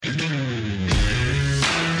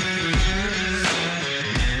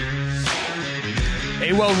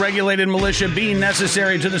A well-regulated militia being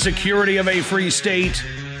necessary to the security of a free state.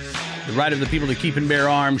 The right of the people to keep and bear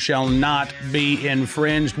arms shall not be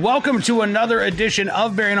infringed. Welcome to another edition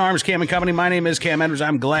of Bearing Arms, Cam and Company. My name is Cam Edwards.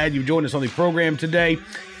 I'm glad you joined us on the program today.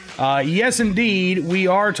 Yes, indeed, we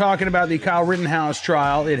are talking about the Kyle Rittenhouse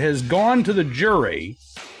trial. It has gone to the jury.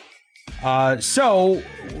 So,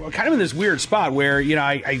 kind of in this weird spot where, you know,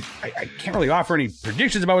 I can't really offer any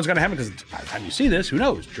predictions about what's going to happen because by the time you see this, who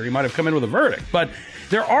knows? Jury might have come in with a verdict. But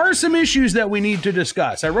there are some issues that we need to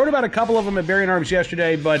discuss. I wrote about a couple of them at Bearing Arms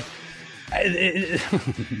yesterday, but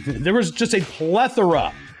there was just a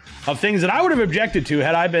plethora of things that I would have objected to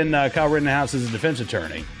had I been Kyle Rittenhouse's defense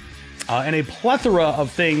attorney. And a plethora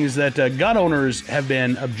of things that gun owners have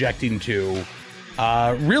been objecting to,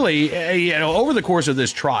 really, over the course of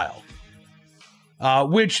this trial.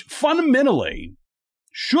 Which fundamentally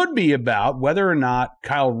should be about whether or not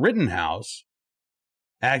Kyle Rittenhouse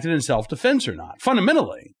acted in self-defense or not.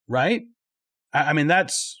 Fundamentally, right? I mean,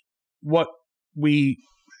 that's what we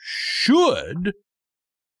should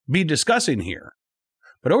be discussing here.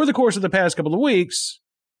 But over the course of the past couple of weeks,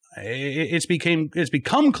 it's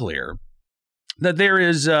become clear that there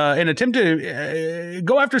is an attempt to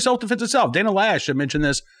go after self-defense itself. Dana Loesch mentioned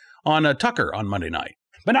this on Tucker on Monday night.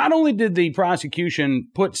 But not only did the prosecution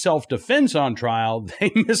put self-defense on trial,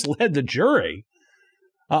 they misled the jury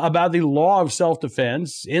about the law of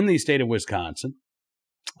self-defense in the state of Wisconsin.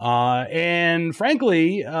 And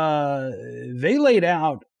frankly, they laid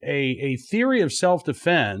out a theory of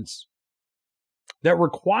self-defense that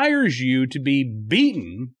requires you to be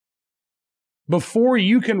beaten before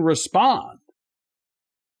you can respond.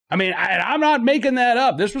 I mean, I'm not making that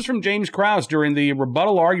up. This was from James Krause during the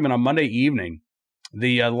rebuttal argument on Monday evening.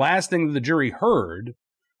 The last thing that the jury heard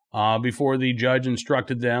before the judge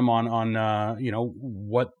instructed them on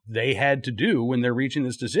what they had to do when they're reaching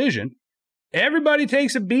this decision. Everybody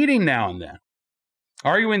takes a beating now and then,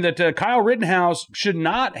 arguing that Kyle Rittenhouse should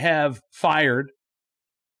not have fired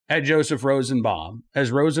at Joseph Rosenbaum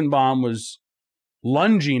as Rosenbaum was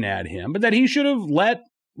lunging at him, but that he should have let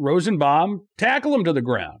Rosenbaum tackle him to the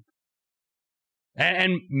ground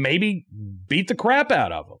and maybe beat the crap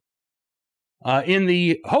out of him. In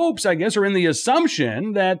the hopes, I guess, or in the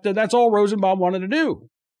assumption that that's all Rosenbaum wanted to do,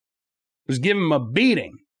 was give him a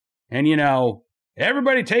beating. And, you know,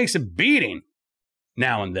 everybody takes a beating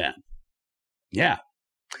now and then. Yeah.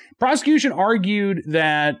 Prosecution argued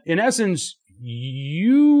that, in essence,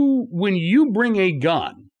 when you bring a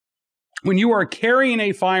gun, when you are carrying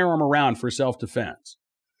a firearm around for self-defense,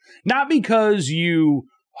 not because you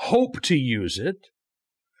hope to use it,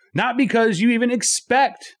 not because you even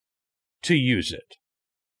expect to use it,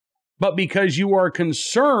 but because you are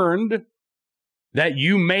concerned that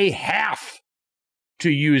you may have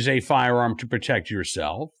to use a firearm to protect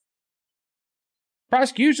yourself.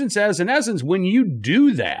 Prosecution says, in essence, when you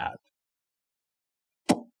do that,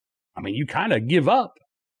 I mean, you kind of give up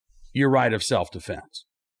your right of self-defense.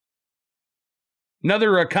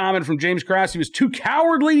 Another comment from James Krause, he was too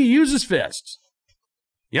cowardly to use his fists.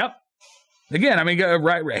 Yep. Again, I mean,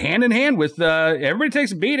 right, hand in hand with everybody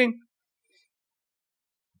takes a beating.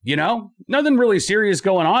 You know, nothing really serious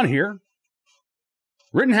going on here.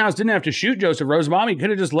 Rittenhouse didn't have to shoot Joseph Rosenbaum. He could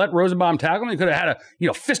have just let Rosenbaum tackle him. He could have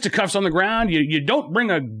had fisticuffs on the ground. You don't bring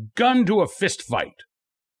a gun to a fist fight.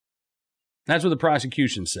 That's what the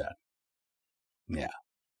prosecution said. Yeah.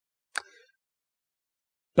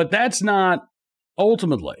 But that's not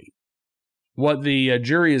ultimately what the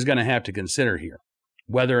jury is going to have to consider here.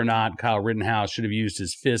 Whether or not Kyle Rittenhouse should have used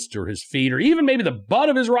his fists or his feet or even maybe the butt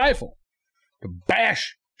of his rifle to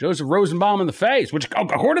bash Joseph Rosenbaum in the face, which,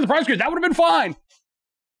 according to the prosecutor, that would have been fine.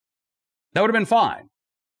 That would have been fine.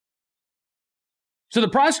 So the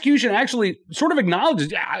prosecution actually sort of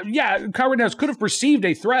acknowledges, yeah, Kyle Rittenhouse could have perceived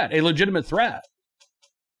a threat, a legitimate threat.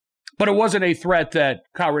 But it wasn't a threat that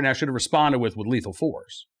Kyle Rittenhouse should have responded with lethal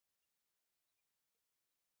force.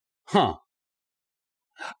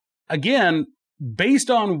 Again, based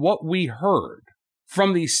on what we heard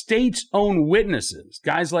from the state's own witnesses,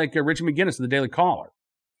 guys like Richard McGinnis of the Daily Caller,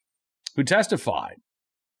 who testified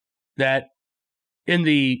that in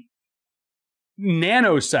the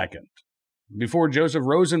nanosecond before Joseph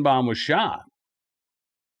Rosenbaum was shot,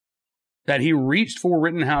 that he reached for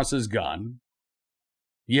Rittenhouse's gun,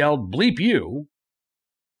 yelled, "Bleep you,"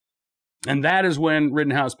 and that is when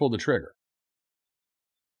Rittenhouse pulled the trigger.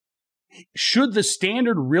 Should the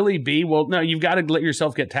standard really be, well, no, you've got to let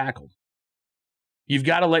yourself get tackled. You've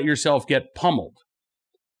got to let yourself get pummeled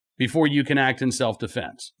before you can act in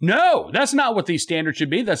self-defense. No, that's not what the standard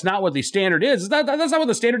should be. That's not what the standard is. That's not what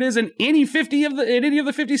the standard is in any of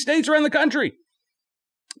the 50 states around the country,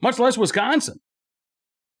 much less Wisconsin.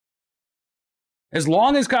 As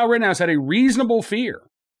long as Kyle Rittenhouse had a reasonable fear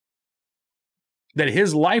that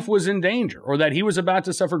his life was in danger or that he was about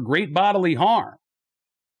to suffer great bodily harm,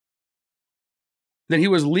 then he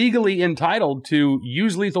was legally entitled to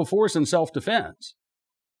use lethal force in self-defense.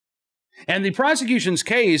 And the prosecution's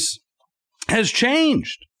case has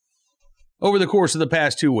changed over the course of the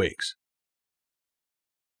past 2 weeks.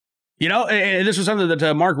 You know, and this was something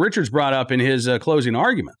that Mark Richards brought up in his closing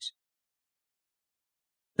arguments.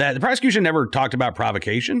 That the prosecution never talked about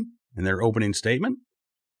provocation in their opening statement.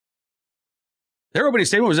 Their opening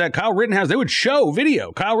statement was that Kyle Rittenhouse, they would show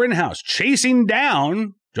video, Kyle Rittenhouse chasing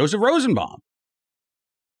down Joseph Rosenbaum.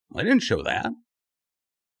 Well, they didn't show that.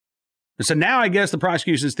 And so now I guess the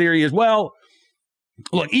prosecution's theory is, well,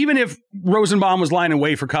 look, even if Rosenbaum was lying in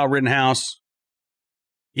wait for Kyle Rittenhouse,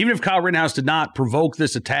 even if Kyle Rittenhouse did not provoke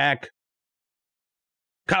this attack,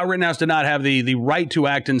 Kyle Rittenhouse did not have the right to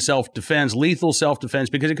act in self-defense, lethal self-defense,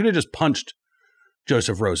 because he could have just punched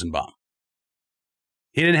Joseph Rosenbaum.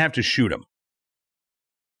 He didn't have to shoot him.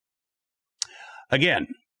 Again,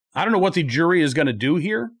 I don't know what the jury is going to do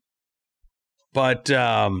here, but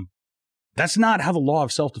that's not how the law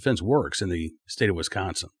of self-defense works in the state of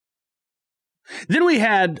Wisconsin. Then we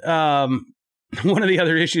had one of the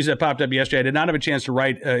other issues that popped up yesterday. I did not have a chance to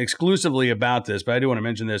write exclusively about this, but I do want to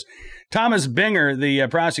mention this. Thomas Binger, the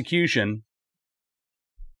prosecution,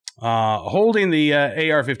 holding the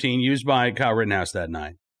AR-15 used by Kyle Rittenhouse that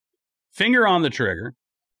night. Finger on the trigger.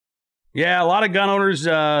 Yeah, a lot of gun owners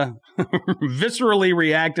viscerally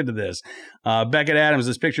reacted to this. Beckett Adams,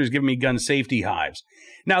 this picture is giving me gun safety hives.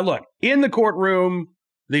 Now, look, in the courtroom,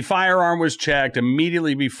 the firearm was checked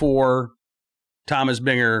immediately before Thomas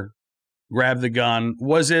Binger grabbed the gun.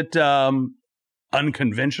 Was it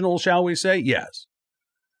unconventional, shall we say? Yes.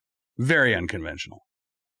 Very unconventional.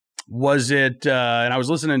 Was it, and I was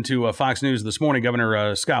listening to Fox News this morning,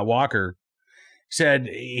 Governor Scott Walker said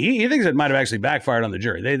he thinks it might have actually backfired on the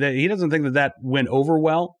jury. He doesn't think that went over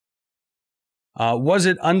well. Was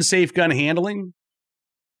it unsafe gun handling?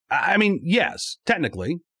 I mean, yes,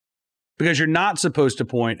 technically, because you're not supposed to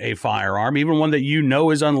point a firearm, even one that you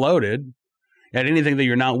know is unloaded, at anything that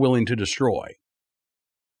you're not willing to destroy.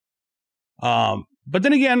 But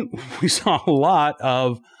then again, we saw a lot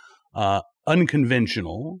of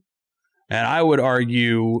unconventional, and I would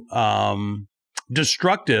argue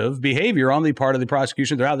destructive behavior on the part of the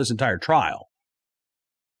prosecution throughout this entire trial.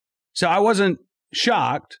 So I wasn't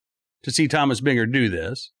shocked to see Thomas Binger do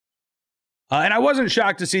this. And I wasn't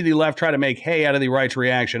shocked to see the left try to make hay out of the right's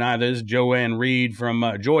reaction either. This is Joy Ann Reid from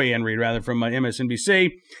MSNBC.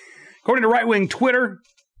 According to right-wing Twitter,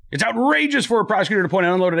 it's outrageous for a prosecutor to point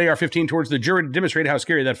an unloaded AR-15 towards the jury to demonstrate how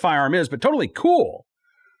scary that firearm is, but totally cool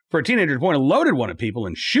for a teenager to point a loaded one at people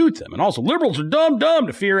and shoot them. And also, liberals are dumb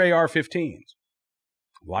to fear AR-15s.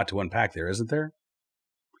 A lot to unpack there, isn't there?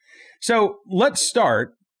 So let's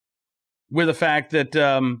start with the fact that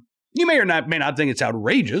you may not think it's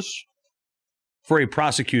outrageous for a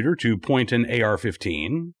prosecutor to point an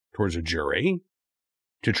AR-15 towards a jury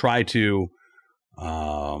to try to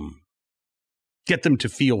get them to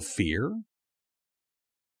feel fear.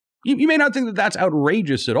 You may not think that that's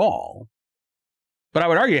outrageous at all, but I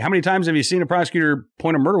would argue, how many times have you seen a prosecutor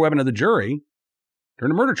point a murder weapon at the jury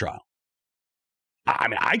during a murder trial? I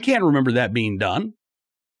mean, I can't remember that being done.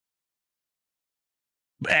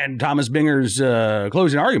 And Thomas Binger's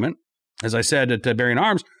closing argument, as I said at Bearing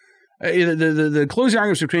Arms, the closing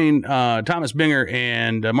arguments between Thomas Binger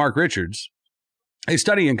and Mark Richards, a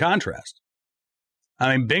study in contrast.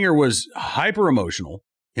 I mean, Binger was hyper emotional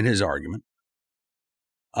in his argument.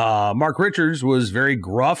 Mark Richards was very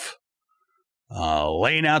gruff,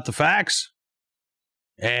 laying out the facts,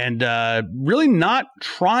 and really not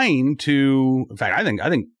trying to. In fact, I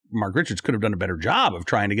think Mark Richards could have done a better job of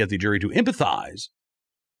trying to get the jury to empathize.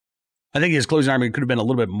 I think his closing argument could have been a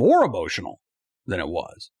little bit more emotional than it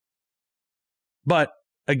was. But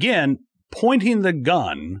again, pointing the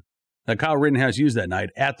gun that Kyle Rittenhouse used that night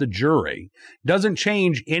at the jury doesn't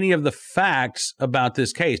change any of the facts about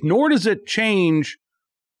this case, nor does it change,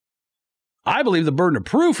 I believe, the burden of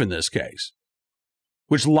proof in this case,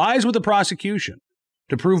 which lies with the prosecution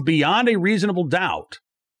to prove beyond a reasonable doubt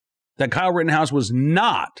that Kyle Rittenhouse was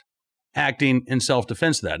not acting in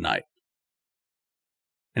self-defense that night.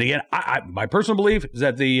 And again, my personal belief is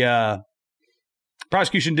that the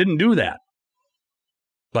prosecution didn't do that.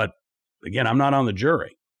 But again, I'm not on the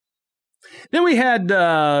jury. Then we had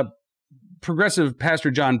progressive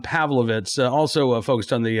Pastor John Pavlovitz, also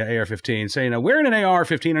focused on the AR-15, saying, wearing an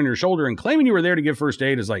AR-15 on your shoulder and claiming you were there to give first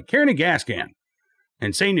aid is like carrying a gas can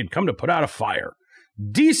and saying you'd come to put out a fire.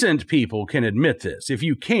 Decent people can admit this. If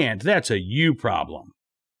you can't, that's a you problem.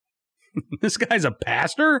 This guy's a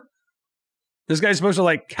pastor? This guy's supposed to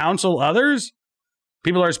like counsel others?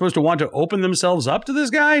 People are supposed to want to open themselves up to this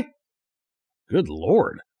guy? Good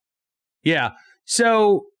Lord. Yeah.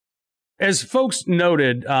 So, as folks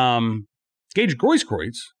noted, Gage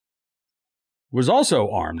Grosskreutz was also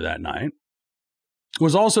armed that night,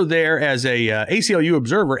 was also there as a ACLU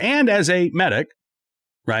observer and as a medic,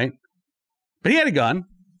 right? But he had a gun.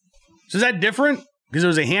 So is that different because it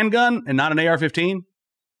was a handgun and not an AR-15?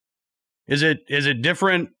 Is it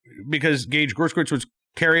different because Gage Grosskreutz was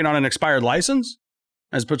carrying on an expired license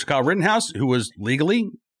as opposed to Kyle Rittenhouse, who was legally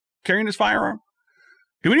carrying his firearm?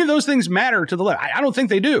 Do any of those things matter to the left? I don't think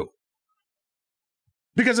they do.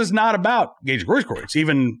 Because it's not about Gage Grosskreutz,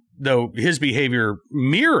 even though his behavior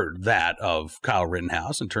mirrored that of Kyle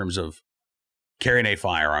Rittenhouse in terms of carrying a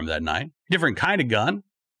firearm that night. Different kind of gun.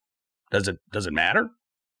 Does it matter?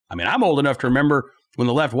 I mean, I'm old enough to remember when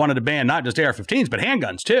the left wanted to ban not just AR-15s, but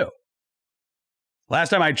handguns too. Last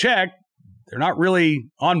time I checked, they're not really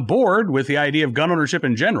on board with the idea of gun ownership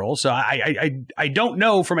in general. So I don't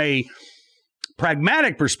know from a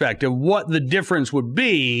pragmatic perspective what the difference would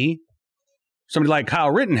be. Somebody like Kyle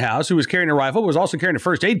Rittenhouse, who was carrying a rifle, was also carrying a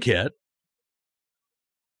first aid kit.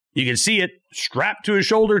 You can see it strapped to his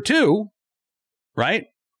shoulder too, right?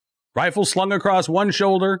 Rifle slung across one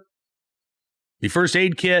shoulder. The first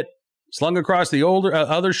aid kit slung across the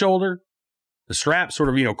other shoulder. The strap sort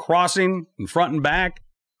of, crossing in front and back.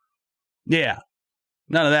 Yeah,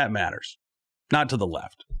 none of that matters. Not to the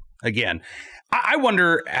left. Again, I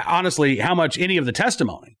wonder, honestly, how much any of the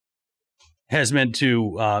testimony has meant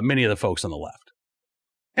to many of the folks on the left.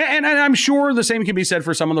 And I'm sure the same can be said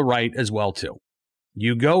for some on the right as well, too.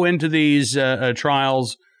 You go into these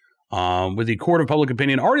trials with the court of public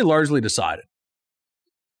opinion already largely decided.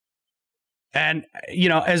 And,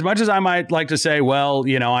 as much as I might like to say, well,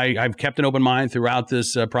 I've kept an open mind throughout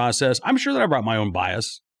this process, I'm sure that I brought my own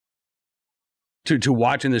bias to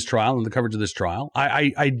watching this trial and the coverage of this trial.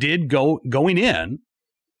 I did going in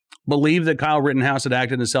believe that Kyle Rittenhouse had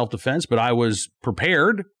acted in self-defense, but I was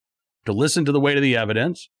prepared to listen to the weight of the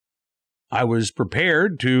evidence. I was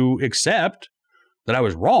prepared to accept that I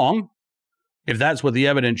was wrong if that's what the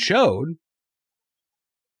evidence showed.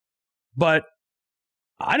 But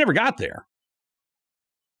I never got there.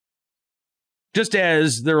 Just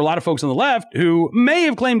as there are a lot of folks on the left who may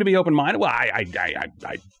have claimed to be open-minded. Well, I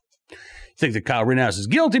think that Kyle Rittenhouse is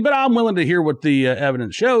guilty, but I'm willing to hear what the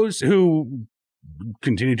evidence shows, who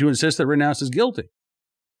continue to insist that Rittenhouse is guilty.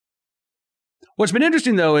 What's been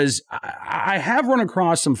interesting, though, is I have run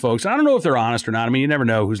across some folks, and I don't know if they're honest or not. I mean, you never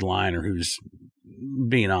know who's lying or who's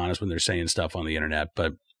being honest when they're saying stuff on the internet,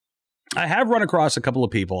 but I have run across a couple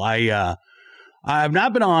of people. I've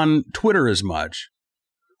not been on Twitter as much.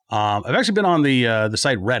 I've actually been on the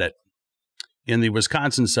site Reddit in the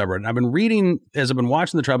Wisconsin subreddit. And I've been reading, as I've been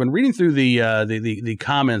watching the trial, I've been reading through the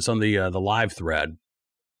comments on the live thread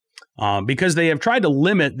because they have tried to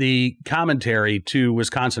limit the commentary to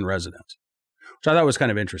Wisconsin residents, which I thought was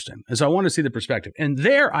kind of interesting. And so I wanted to see the perspective. And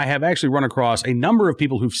there I have actually run across a number of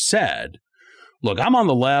people who've said, look, I'm on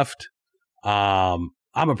the left. I'm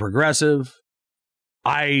a progressive.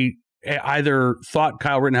 I either thought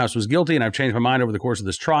Kyle Rittenhouse was guilty and I've changed my mind over the course of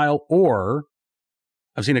this trial, or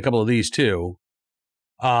I've seen a couple of these too.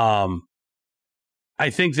 I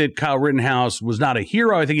think that Kyle Rittenhouse was not a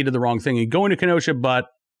hero. I think he did the wrong thing in going to Kenosha, but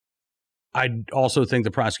I also think the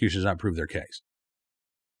prosecution has not proved their case.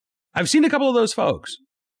 I've seen a couple of those folks.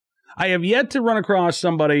 I have yet to run across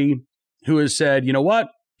somebody who has said, you know what?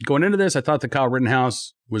 Going into this, I thought that Kyle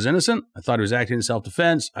Rittenhouse was innocent. I thought he was acting in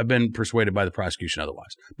self-defense. I've been persuaded by the prosecution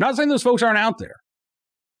otherwise. I'm not saying those folks aren't out there.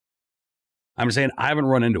 I'm saying I haven't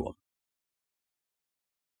run into them.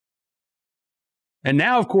 And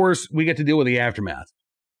now, of course, we get to deal with the aftermath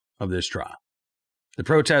of this trial. The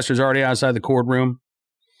protesters are already outside the courtroom.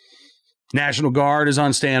 National Guard is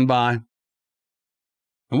on standby.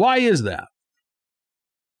 And why is that?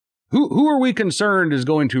 Who are we concerned is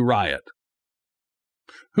going to riot?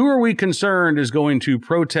 Who are we concerned is going to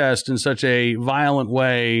protest in such a violent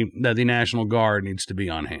way that the National Guard needs to be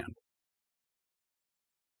on hand?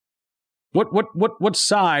 What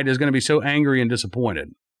side is going to be so angry and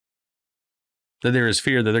disappointed that there is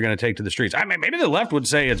fear that they're going to take to the streets? I mean, maybe the left would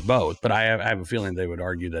say it's both, but I have a feeling they would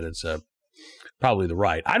argue that it's probably the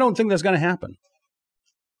right. I don't think that's going to happen.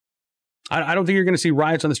 I don't think you're going to see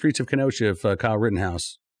riots on the streets of Kenosha if Kyle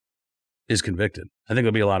Rittenhouse is convicted. I think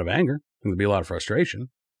there'll be a lot of anger. I think there'll be a lot of frustration.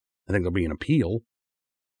 I think there'll be an appeal.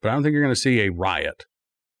 But I don't think you're going to see a riot.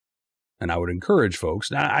 And I would encourage folks.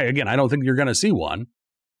 Now, I don't think you're going to see one,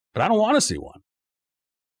 but I don't want to see one.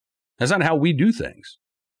 That's not how we do things.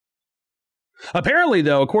 Apparently,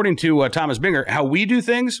 though, according to Thomas Binger, how we do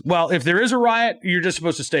things, well, if there is a riot, you're just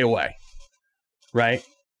supposed to stay away, right?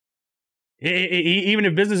 Even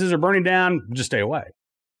if businesses are burning down, just stay away.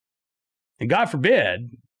 And God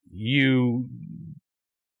forbid you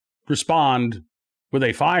respond with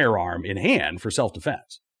a firearm in hand for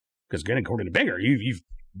self-defense. Because again, according to Binger, you've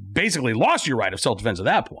basically lost your right of self-defense at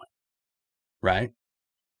that point, right?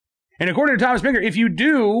 And according to Thomas Binger, if you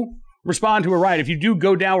do respond to a riot, if you do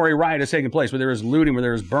go down where a riot is taking place, where there is looting, where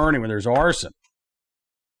there is burning, where there's arson,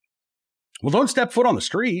 well, don't step foot on the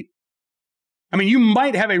street. I mean, you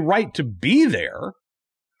might have a right to be there,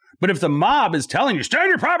 but if the mob is telling you, stay on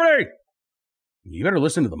your property, you better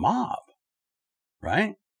listen to the mob,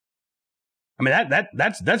 right? I mean,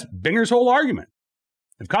 that's Binger's whole argument.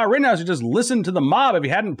 If Kyle Rittenhouse had just listened to the mob, if he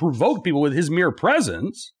hadn't provoked people with his mere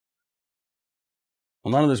presence,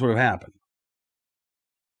 well, none of this would have happened.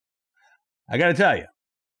 I got to tell you,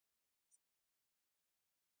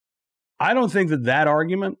 I don't think that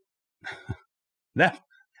argument, I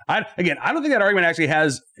don't think that argument actually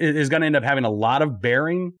is going to end up having a lot of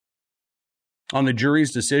bearing on the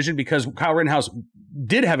jury's decision, because Kyle Rittenhouse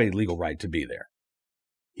did have a legal right to be there.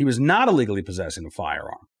 He was not illegally possessing a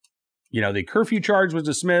firearm. The curfew charge was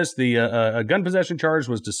dismissed. The gun possession charge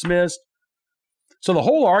was dismissed. So the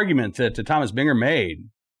whole argument that Thomas Binger made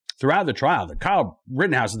throughout the trial, that Kyle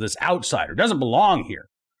Rittenhouse is this outsider, doesn't belong here,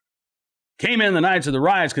 came in the nights of the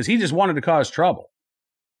riots because he just wanted to cause trouble.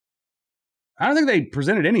 I don't think they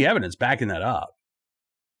presented any evidence backing that up.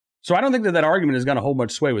 So I don't think that argument is going to hold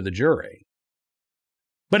much sway with the jury.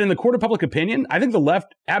 But in the court of public opinion, I think the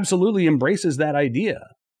left absolutely embraces that idea.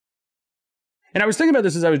 And I was thinking about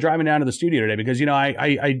this as I was driving down to the studio today, because,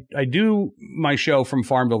 I do my show from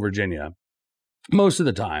Farmville, Virginia, most of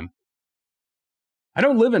the time. I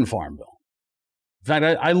don't live in Farmville. In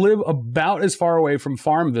fact, I live about as far away from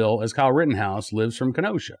Farmville as Kyle Rittenhouse lives from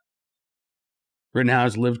Kenosha.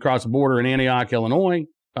 Rittenhouse lives across the border in Antioch, Illinois,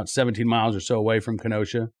 about 17 miles or so away from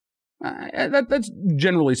Kenosha. That's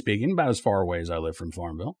generally speaking about as far away as I live from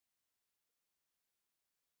Farmville.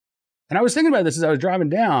 And I was thinking about this as I was driving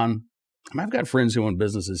down. I've got friends who own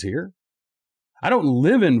businesses here. I don't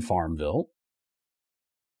live in Farmville.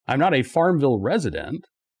 I'm not a Farmville resident.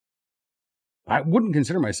 I wouldn't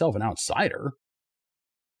consider myself an outsider.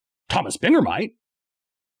 Thomas Binger might.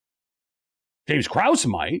 James Krause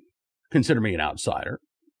might consider me an outsider,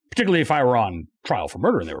 particularly if I were on trial for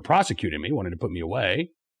murder and they were prosecuting me, wanting to put me away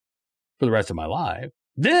for the rest of my life.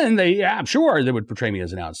 Then I'm sure they would portray me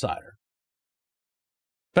as an outsider.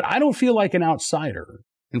 But I don't feel like an outsider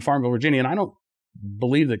in Farmville, Virginia, and I don't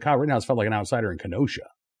believe that Kyle Rittenhouse felt like an outsider in Kenosha.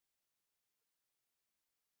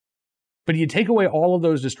 But you take away all of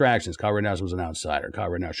those distractions. Kyle Rittenhouse was an outsider. Kyle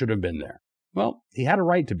Rittenhouse should have been there. Well, he had a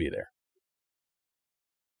right to be there.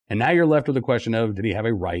 And now you're left with the question of, did he have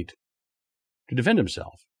a right to defend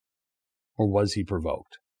himself? Or was he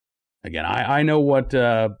provoked? Again, I know what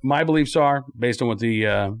my beliefs are based on what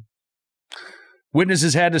the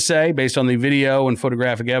witnesses had to say, based on the video and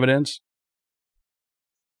photographic evidence.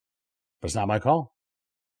 But it's not my call.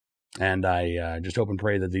 And I just hope and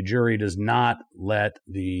pray that the jury does not let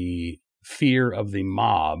the fear of the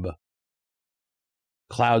mob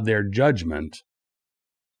cloud their judgment.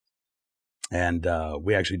 And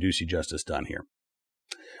we actually do see justice done here.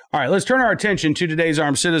 All right, let's turn our attention to today's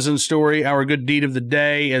Armed Citizen story, our good deed of the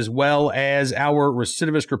day, as well as our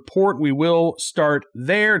recidivist report. We will start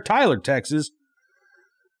there. Tyler, Texas,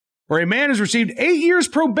 where a man has received 8 years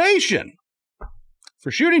probation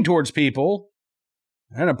for shooting towards people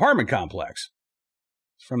in an apartment complex.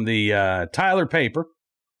 It's from the Tyler paper.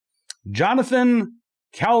 Jonathan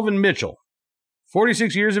Calvin Mitchell,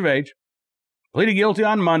 46 years of age, pleaded guilty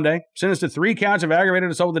on Monday, sentenced to 3 counts of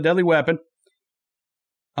aggravated assault with a deadly weapon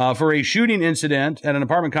for a shooting incident at an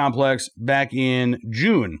apartment complex back in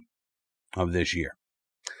June of this year.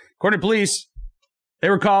 According to police, they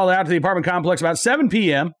were called out to the apartment complex about 7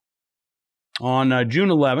 p.m. on June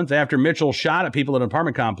 11th after Mitchell shot at people at an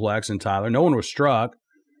apartment complex in Tyler. No one was struck.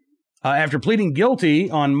 After pleading guilty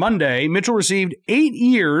on Monday, Mitchell received 8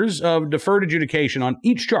 years of deferred adjudication on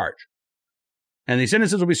each charge. And the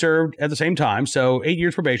sentences will be served at the same time, so 8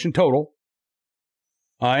 years probation total.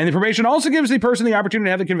 And the probation also gives the person the opportunity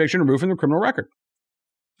to have the conviction removed from the criminal record.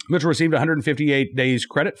 Mitchell received 158 days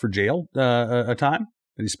credit for jail time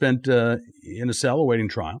that he spent in a cell awaiting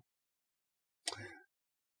trial.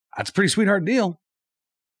 That's a pretty sweetheart deal,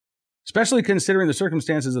 especially considering the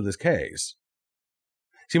circumstances of this case.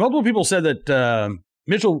 See, multiple people said that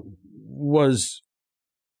Mitchell was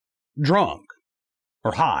drunk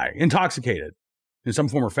or high, intoxicated in some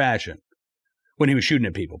form or fashion when he was shooting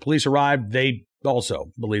at people. Police arrived. They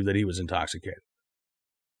also believed that he was intoxicated.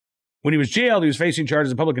 When he was jailed, he was facing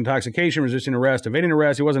charges of public intoxication, resisting arrest, evading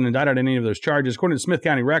arrest. He wasn't indicted on any of those charges. According to Smith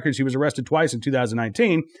County records, he was arrested twice in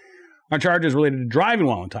 2019 on charges related to driving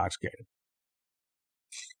while intoxicated.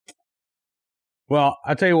 Well,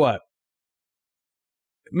 I'll tell you what.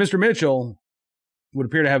 Mr. Mitchell would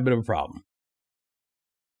appear to have a bit of a problem.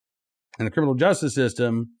 And the criminal justice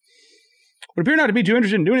system would appear not to be too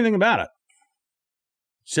interested in doing anything about it.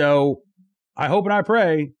 So I hope and I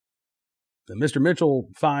pray that Mr. Mitchell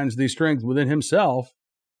finds the strength within himself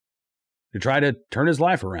to try to turn his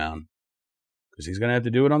life around, because he's going to have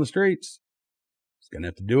to do it on the streets. He's going to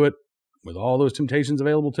have to do it with all those temptations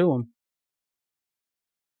available to him.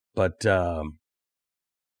 But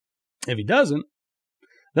if he doesn't,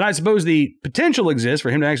 then I suppose the potential exists for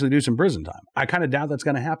him to actually do some prison time. I kind of doubt that's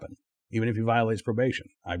going to happen, even if he violates probation.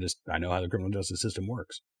 I know how the criminal justice system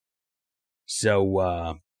works.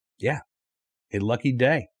 So, yeah, a lucky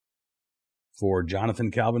day for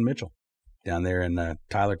Jonathan Calvin Mitchell down there in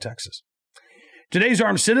Tyler, Texas. Today's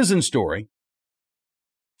Armed Citizen story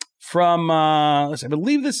from, I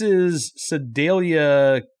believe this is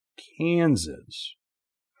Sedalia, Kansas,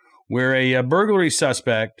 where a burglary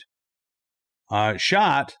suspect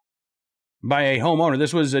shot by a homeowner.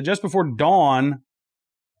 This was just before dawn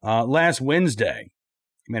last Wednesday.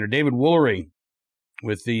 Commander David Woolery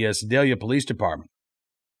with the Sedalia Police Department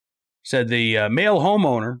said the male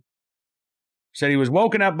homeowner said he was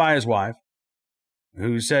woken up by his wife,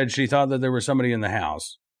 who said she thought that there was somebody in the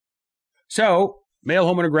house. So, male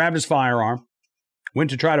homeowner grabbed his firearm, went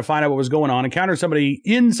to try to find out what was going on, encountered somebody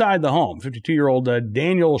inside the home, 52-year-old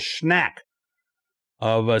Daniel Schnack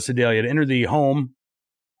of Sedalia, to enter the home.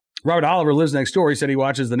 Robert Oliver lives next door. He said he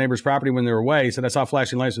watches the neighbor's property when they're away. He said, I saw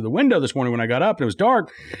flashing lights through the window this morning when I got up, and it was dark.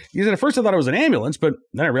 He said, at first I thought it was an ambulance, but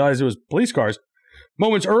then I realized it was police cars.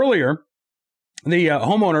 Moments earlier, the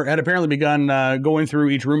homeowner had apparently begun going through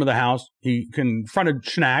each room of the house. He confronted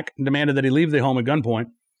Schnack and demanded that he leave the home at gunpoint.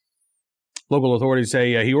 Local authorities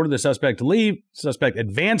say he ordered the suspect to leave. The suspect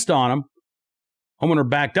advanced on him. Homeowner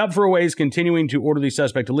backed up for a ways, continuing to order the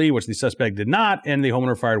suspect to leave, which the suspect did not, and the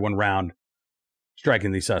homeowner fired one round,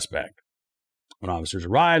 striking the suspect. When officers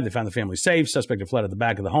arrived, they found the family safe. Suspect had fled at the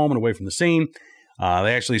back of the home and away from the scene.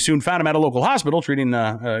 They actually soon found him at a local hospital,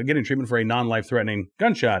 getting treatment for a non-life-threatening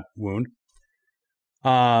gunshot wound.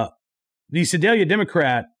 The Sedalia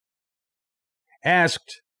Democrat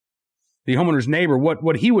asked the homeowner's neighbor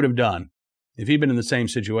what he would have done if he'd been in the same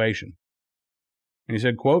situation. And he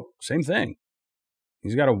said, quote, same thing.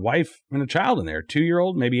 He's got a wife and a child in there,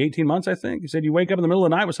 2-year-old, maybe 18 months, I think. He said, you wake up in the middle of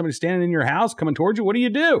the night with somebody standing in your house coming towards you. What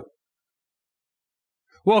do?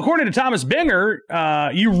 Well, according to Thomas Binger,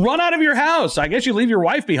 you run out of your house. I guess you leave your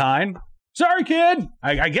wife behind. Sorry, kid.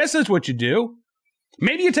 I guess that's what you do.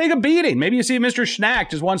 Maybe you take a beating. Maybe you see Mr. Schnack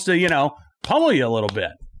just wants to, pummel you a little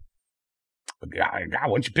bit. But God,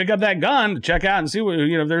 once you pick up that gun to check out and see what,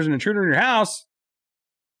 if there's an intruder in your house,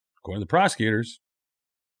 according to the prosecutors,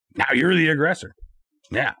 now you're the aggressor.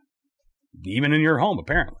 Yeah. Even in your home,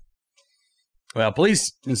 apparently. Well,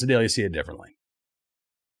 police in Sedalia see it differently.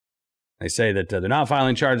 They say that they're not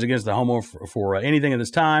filing charges against the homeowner for anything at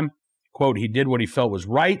this time. Quote, he did what he felt was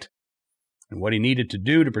right and what he needed to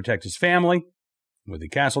do to protect his family. With the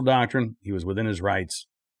Castle Doctrine, he was within his rights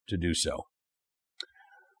to do so.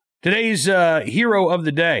 Today's hero of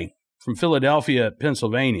the day from Philadelphia,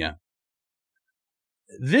 Pennsylvania.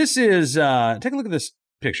 This is, take a look at this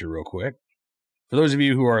picture real quick. For those of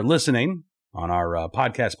you who are listening on our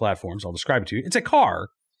podcast platforms, I'll describe it to you. It's a car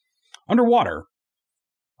underwater.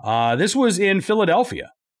 This was in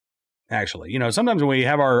Philadelphia, actually. Sometimes when we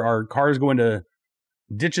have our cars go into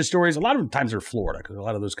ditches stories, a lot of times they're Florida because a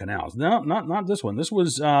lot of those canals. No, not this one. This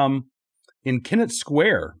was in Kennett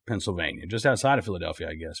Square, Pennsylvania, just outside of Philadelphia,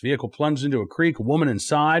 I guess. Vehicle plunged into a creek, a woman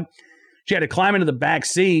inside. She had to climb into the back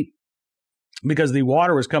seat because the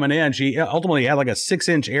water was coming in. She ultimately had like a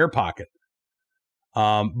 6-inch air pocket.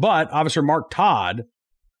 But Officer Mark Todd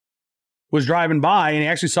was driving by and he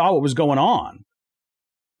actually saw what was going on.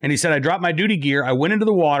 And he said, I dropped my duty gear. I went into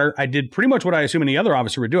the water. I did pretty much what I assume any other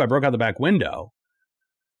officer would do. I broke out the back window.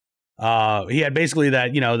 He had basically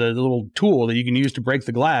that, the little tool that you can use to break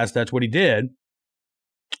the glass. That's what he did.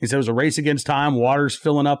 He said it was a race against time. Water's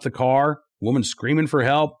filling up the car. Woman screaming for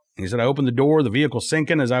help. And he said, I opened the door, the vehicle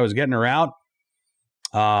sinking as I was getting her out.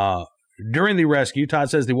 During the rescue, Todd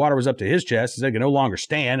says the water was up to his chest. He said he could no longer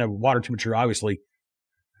stand. The water temperature obviously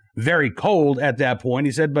very cold at that point.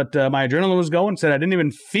 He said, but my adrenaline was going. Said I didn't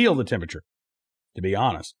even feel the temperature, to be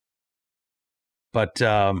honest. But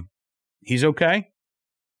he's okay.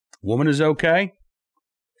 Woman is okay.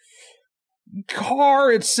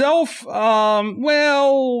 car itself,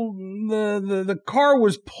 well, the car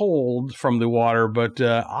was pulled from the water, but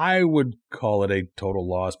I would call it a total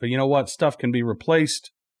loss. But you know what? Stuff can be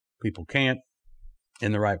replaced. People can't.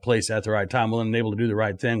 In the right place at the right time, willing and able to do the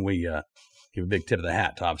right thing. We give a big tip of the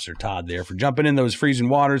hat to Officer Todd there for jumping in those freezing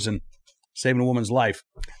waters and saving a woman's life.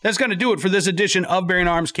 That's going to do it for this edition of Bearing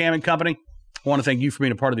Arms Cam & Company. I want to thank you for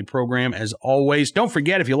being a part of the program as always. Don't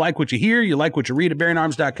forget, if you like what you hear, you like what you read at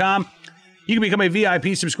BearingArms.com, you can become a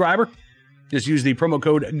VIP subscriber. Just use the promo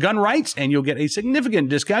code GUNRIGHTS and you'll get a significant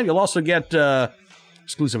discount. You'll also get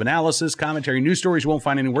exclusive analysis, commentary, news stories you won't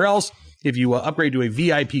find anywhere else. If you upgrade to a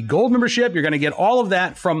VIP Gold membership, you're going to get all of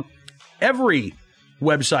that from every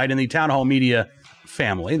website in the Town Hall Media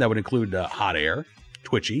family. That would include Hot Air,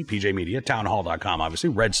 Twitchy, PJ Media, townhall.com,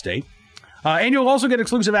 obviously, Red State. And you'll also get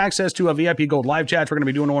exclusive access to a VIP Gold live chats. We're going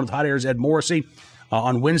to be doing one with Hot Air's Ed Morrissey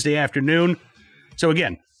on Wednesday afternoon. So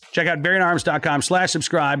again, check out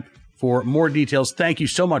bearingarms.com/subscribe for more details. Thank you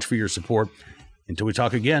so much for your support. Until we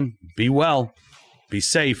talk again, be well, be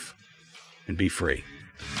safe, and be free.